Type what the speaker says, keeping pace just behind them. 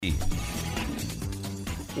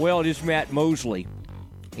Well, it is Matt Mosley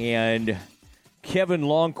and Kevin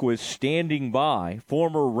Lonnquist standing by,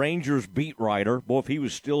 former Rangers beat writer. Boy, if he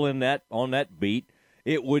was still on that beat,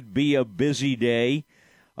 it would be a busy day.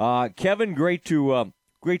 Kevin, great to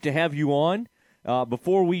have you on.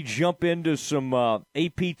 Before we jump into some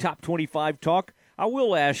AP Top 25 talk, I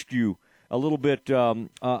will ask you a little bit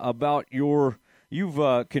about you've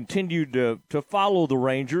continued to follow the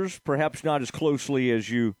Rangers, perhaps not as closely as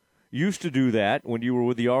you used to do that when you were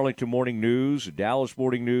with the Arlington Morning News, Dallas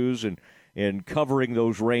Morning News, and covering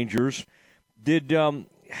those Rangers. There's no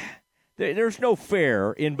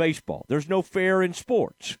fair in baseball. There's no fair in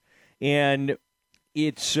sports, and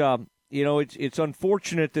it's it's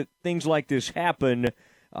unfortunate that things like this happen.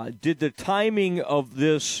 Did the timing of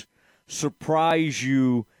this surprise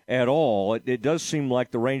you at all? It does seem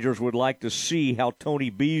like the Rangers would like to see how Tony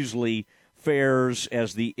Beasley fares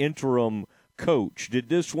as the interim coach. Did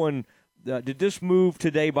this move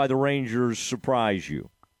today by the Rangers surprise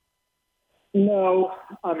you? No,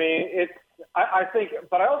 I mean I think,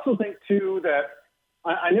 but I also think too that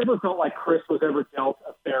I never felt like Chris was ever dealt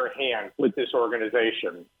a fair hand with this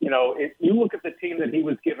organization. If you look at the team that he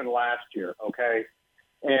was given last year, okay,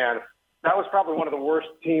 and that was probably one of the worst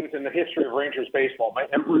teams in the history of Rangers baseball.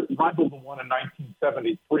 Rivaled the one in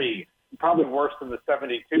 1973, probably worse than the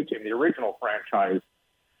 72 team, the original franchise.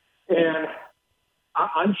 And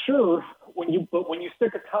I'm sure when you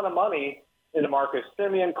stick a ton of money into Marcus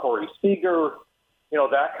Semien, Corey Seager,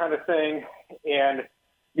 that kind of thing, and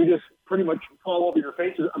you just pretty much fall over your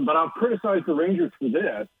faces. But I'll criticize the Rangers for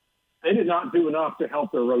this. They did not do enough to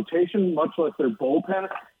help their rotation, much less their bullpen,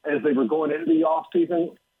 as they were going into the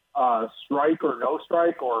offseason, strike or no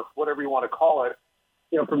strike or whatever you want to call it,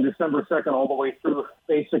 from December 2nd all the way through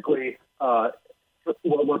basically,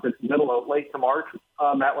 late to March,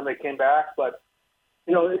 Matt, when they came back. But,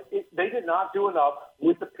 they did not do enough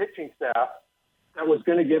with the pitching staff that was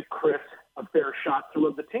going to give Chris a fair shot to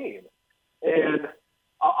win the team. And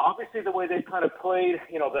obviously the way they kind of played,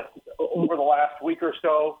 over the last week or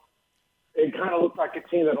so, it kind of looked like a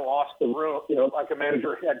team that had lost the room, like a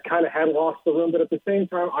manager had lost the room. But at the same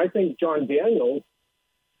time, I think John Daniels,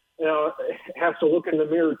 has to look in the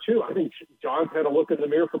mirror too. I think John's had a look in the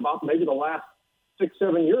mirror for about maybe the last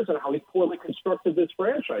 6-7 years on how he poorly constructed this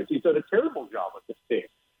franchise. He's done a terrible job with this team.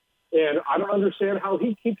 And I don't understand how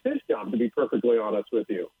he keeps his job, to be perfectly honest with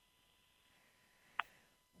you.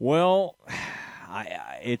 Well,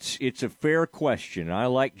 it's a fair question. I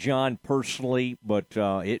like John personally, but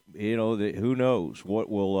who knows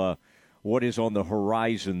what is on the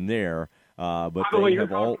horizon there. But by the way, you're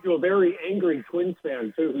talking to a very angry Twins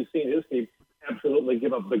fan too, who's seen his team absolutely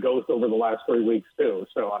give up the ghost over the last 3 weeks too.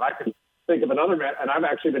 So, and I can think of another man, and I've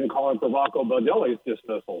actually been calling for Rocco Baldelli's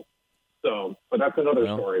dismissal. So, but that's another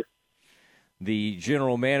story. The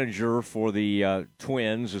general manager for the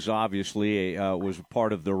Twins is obviously was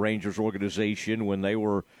part of the Rangers organization when they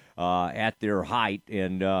were at their height,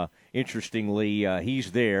 and interestingly,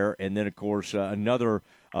 he's there. And then, of course, another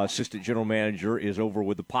assistant general manager is over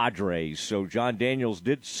with the Padres. So John Daniels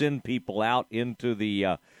did send people out into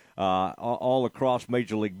the all across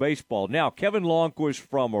Major League Baseball. Now, Kevin Lonnquist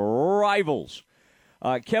from Rivals.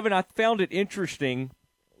 Kevin, I found it interesting.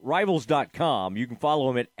 Rivals.com. You can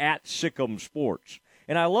follow him at Sikkim Sports.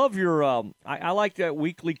 And I love your I like that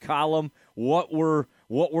weekly column. What were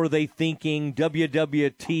they thinking?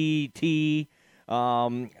 WWTT.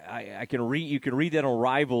 I can read. You can read that on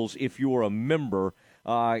Rivals if you are a member.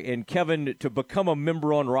 And Kevin, to become a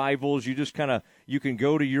member on Rivals, you just you can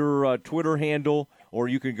go to your Twitter handle, or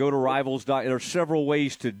you can go to Rivals. There are several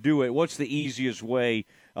ways to do it. What's the easiest way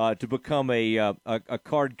to become a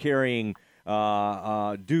card carrying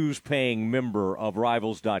dues-paying member of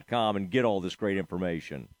Rivals.com and get all this great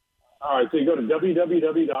information? All right, so you go to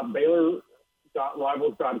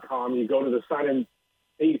www.baylor.rivals.com. You go to the sign-in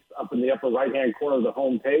piece up in the upper right-hand corner of the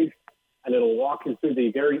home page, and it'll walk you through the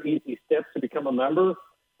very easy steps to become a member. I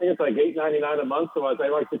think it's like $8.99 a month. So as I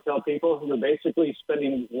like to tell people, you're basically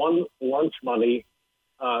spending one lunch money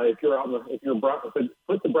if you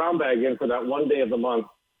put the brown bag in for that one day of the month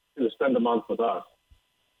to spend a month with us.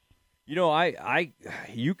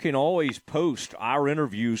 You can always post our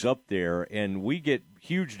interviews up there, and we get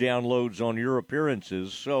huge downloads on your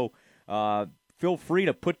appearances. So feel free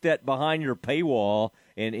to put that behind your paywall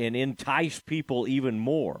and entice people even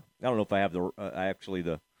more. I don't know if I have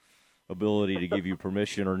the ability to give you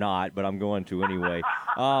permission or not, but I'm going to anyway.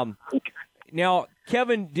 Now,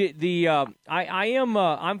 Kevin,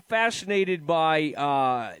 I'm fascinated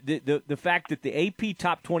by the fact that the AP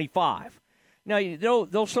Top 25. Now,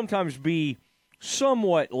 they'll sometimes be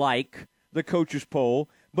somewhat like the coaches poll,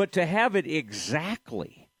 but to have it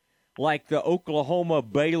exactly like the Oklahoma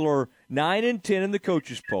Baylor 9-10 in the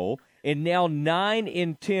coaches poll, and now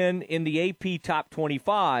 9-10 in the AP Top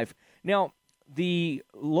 25. Now, the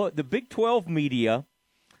Big 12 media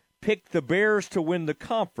picked the Bears to win the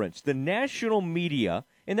conference. The national media,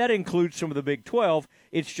 and that includes some of the Big 12,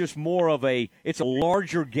 it's just more of it's a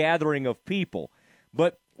larger gathering of people.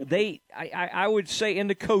 But I would say, and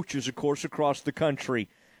the coaches, of course, across the country,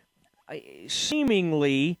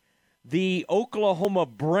 seemingly the Oklahoma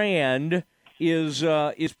brand is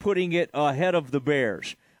putting it ahead of the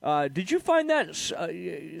Bears. Did you find that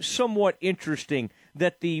somewhat interesting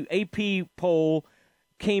that the AP poll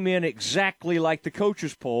came in exactly like the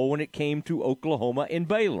coaches poll when it came to Oklahoma and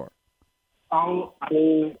Baylor? Oh, I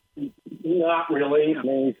mean, not really. I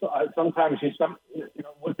mean, sometimes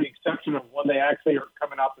with the exception of when they actually are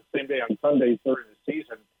coming out the same day on Sundays during the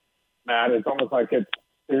season, Matt, it's almost like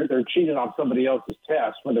they're cheating on somebody else's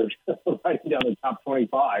test when they're writing down the top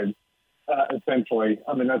 25, essentially.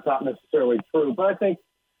 I mean, that's not necessarily true. But I think,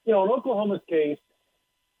 in Oklahoma's case,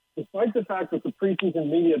 despite the fact that the preseason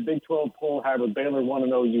media Big 12 poll had with Baylor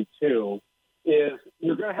 1-0 U2, is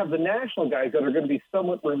you're going to have the national guys that are going to be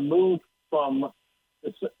somewhat removed from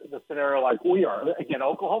the scenario like we are. Again,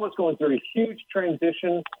 Oklahoma's going through a huge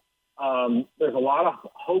transition. There's a lot of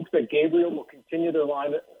hopes that Gabriel will continue their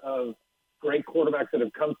line of great quarterbacks that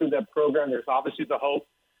have come through that program. There's obviously the hope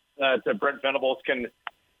that Brent Venables can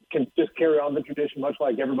just carry on the tradition, much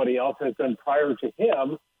like everybody else has done prior to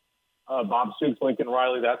him. Bob Stoops, Lincoln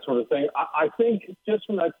Riley, that sort of thing. I think just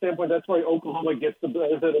from that standpoint, that's why Oklahoma gets the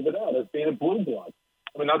benefit of it out as being a blue blood.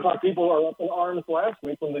 I mean, that's why people are up in arms last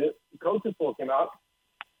week when the coaches poll came out.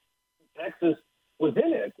 Texas was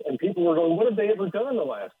in it, and people were going, what have they ever done in the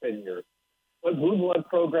last 10 years? But blue blood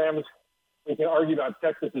programs, we can argue about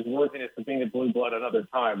Texas's worthiness of being a blue blood another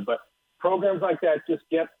time, but programs like that just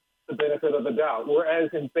get the benefit of the doubt. Whereas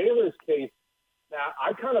in Baylor's case, now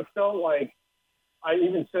I kind of felt like, I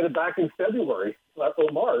even said it back in February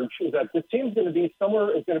or March, is that this team's going to be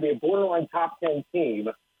somewhere, it's going to be a borderline top 10 team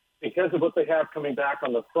because of what they have coming back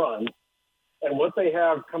on the front and what they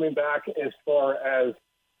have coming back as far as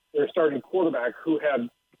their starting quarterback who had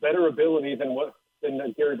better ability than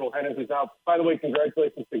Gary Bohannon, who's out. By the way,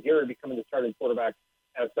 congratulations to Gary becoming the starting quarterback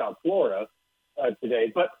at South Florida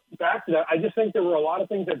today. But back to that, I just think there were a lot of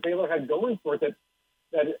things that Baylor had going for it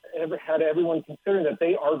that had everyone considering that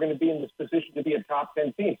they are going to be in this position to be a top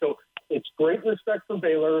 10 team. So it's great respect for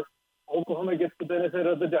Baylor. Oklahoma gets the benefit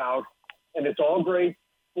of the doubt, and it's all great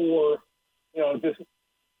for, just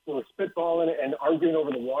for spitballing and arguing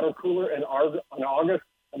over the water cooler in August.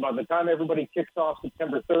 And by the time everybody kicks off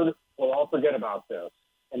September 3rd, we'll all forget about this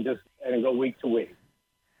and go week to week.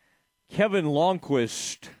 Kevin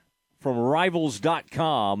Lonnquist from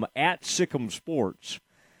Rivals.com at Sikkim Sports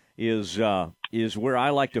is where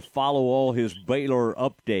I like to follow all his Baylor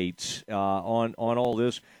updates on all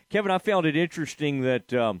this. Kevin, I found it interesting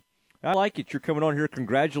that I like it. You're coming on here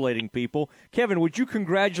congratulating people. Kevin, would you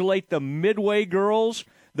congratulate the Midway girls,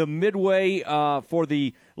 the Midway for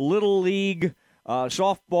the Little League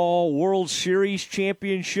Softball World Series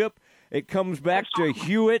Championship? It comes back to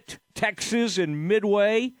Hewitt, Texas, and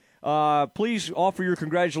Midway. Please offer your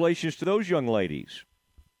congratulations to those young ladies.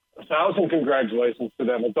 1,000 congratulations to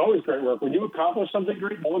them. It's always great work. When you accomplish something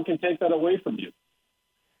great, no one can take that away from you.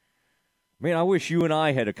 Man, I wish you and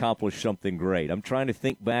I had accomplished something great. I'm trying to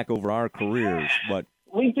think back over our careers, but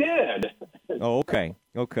we did. Oh, okay.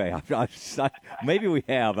 Maybe we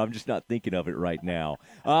have. I'm just not thinking of it right now.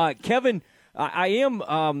 Kevin, I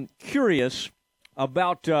am curious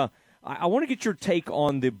about. I want to get your take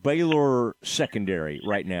on the Baylor secondary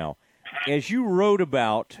right now. As you wrote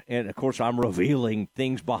about, and of course I'm revealing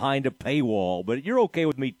things behind a paywall, but you're okay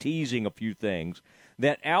with me teasing a few things,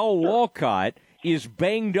 that Al Walcott is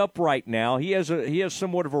banged up right now. He has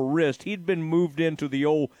somewhat of a wrist. He'd been moved into the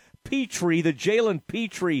old Petrie, the Jalen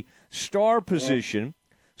Petrie star position.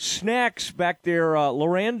 Snacks back there,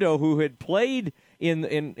 Lorando, who had played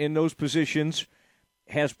in those positions,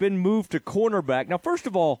 has been moved to cornerback. Now, first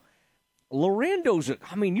of all, Lorando's,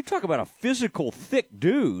 you talk about a physical, thick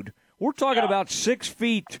dude. We're talking about 6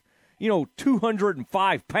 feet,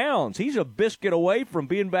 205 pounds. He's a biscuit away from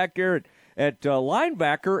being back there at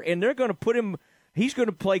linebacker, and they're going to put him – he's going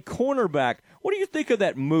to play cornerback. What do you think of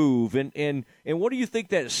that move, and what do you think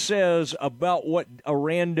that says about what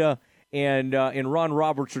Aranda and Ron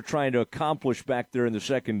Roberts are trying to accomplish back there in the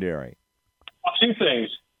secondary? A few things.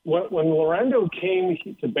 When Lorando came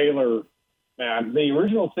to Baylor, Matt, the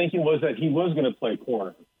original thinking was that he was going to play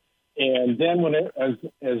corner. And then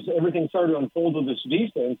as everything started to unfold with this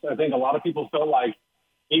defense, I think a lot of people felt like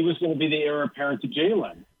he was going to be the heir apparent to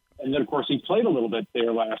Jalen. And then, of course, he played a little bit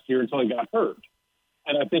there last year until he got hurt.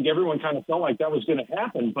 And I think everyone kind of felt like that was going to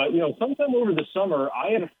happen. But, sometime over the summer,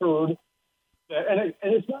 I had heard that, and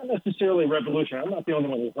it's not necessarily a revolution. I'm not the only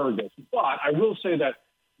one who heard this. But I will say that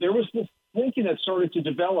there was this thinking that started to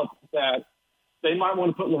develop that they might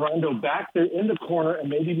want to put Lorando back there in the corner and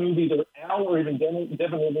maybe move either Al or even Devin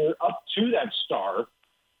Lanier up to that star,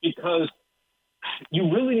 because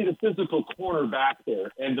you really need a physical corner back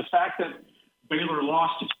there. And the fact that Baylor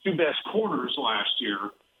lost its two best corners last year,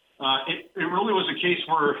 it really was a case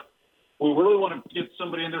where we really want to get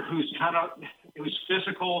somebody in there who's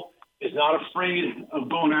physical, is not afraid of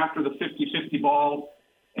going after the 50-50 ball,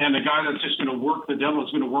 and a guy that's just going to work the devil, is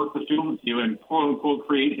going to work the field with you and, quote-unquote,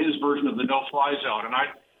 create his version of the no-fly zone. And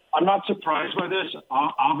I'm not surprised by this.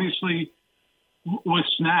 Obviously, with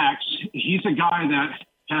Snacks, he's a guy that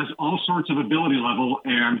has all sorts of ability level,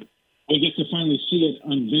 and we get to finally see it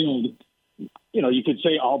unveiled. You could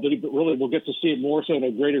say Albany, but really we'll get to see it more so in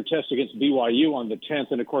a greater test against BYU on the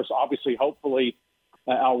 10th. And, of course, obviously, hopefully,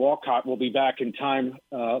 Al Walcott will be back in time,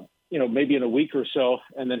 maybe in a week or so,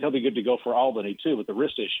 and then he'll be good to go for Albany, too, with the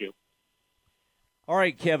wrist issue. All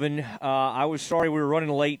right, Kevin, I was sorry we were running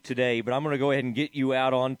late today, but I'm going to go ahead and get you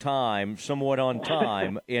out on time, somewhat on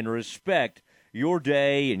time, and respect your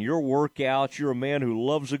day and your workouts. You're a man who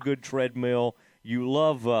loves a good treadmill. You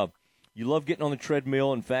love getting on the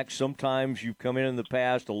treadmill. In fact, sometimes you've come in the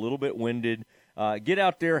past a little bit winded. Get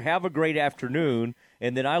out there, have a great afternoon,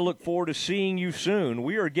 and then I look forward to seeing you soon.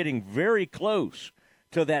 We are getting very close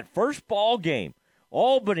to that first ball game.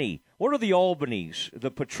 Albany. What are the Albanys?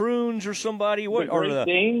 The Patroons or somebody? What the are the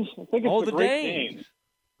Danes? I think it's the Great Danes.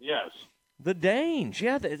 Yes. The Danes.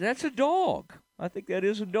 Yeah, that's a dog. I think that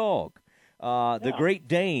is a dog. The Great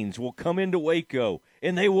Danes will come into Waco,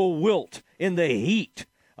 and they will wilt in the heat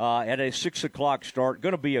at a 6 o'clock start.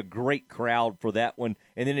 Going to be a great crowd for that one.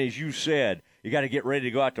 And then, as you said, you got to get ready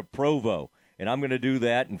to go out to Provo, and I'm going to do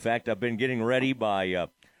that. In fact, I've been getting ready by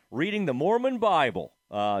reading the Mormon Bible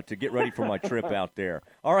to get ready for my trip out there.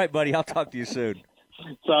 All right, buddy, I'll talk to you soon.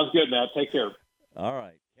 Sounds good, Matt. Take care. All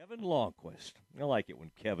right, Kevin Lonnquist. I like it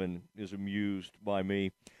when Kevin is amused by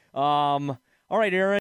me. All right, Aaron.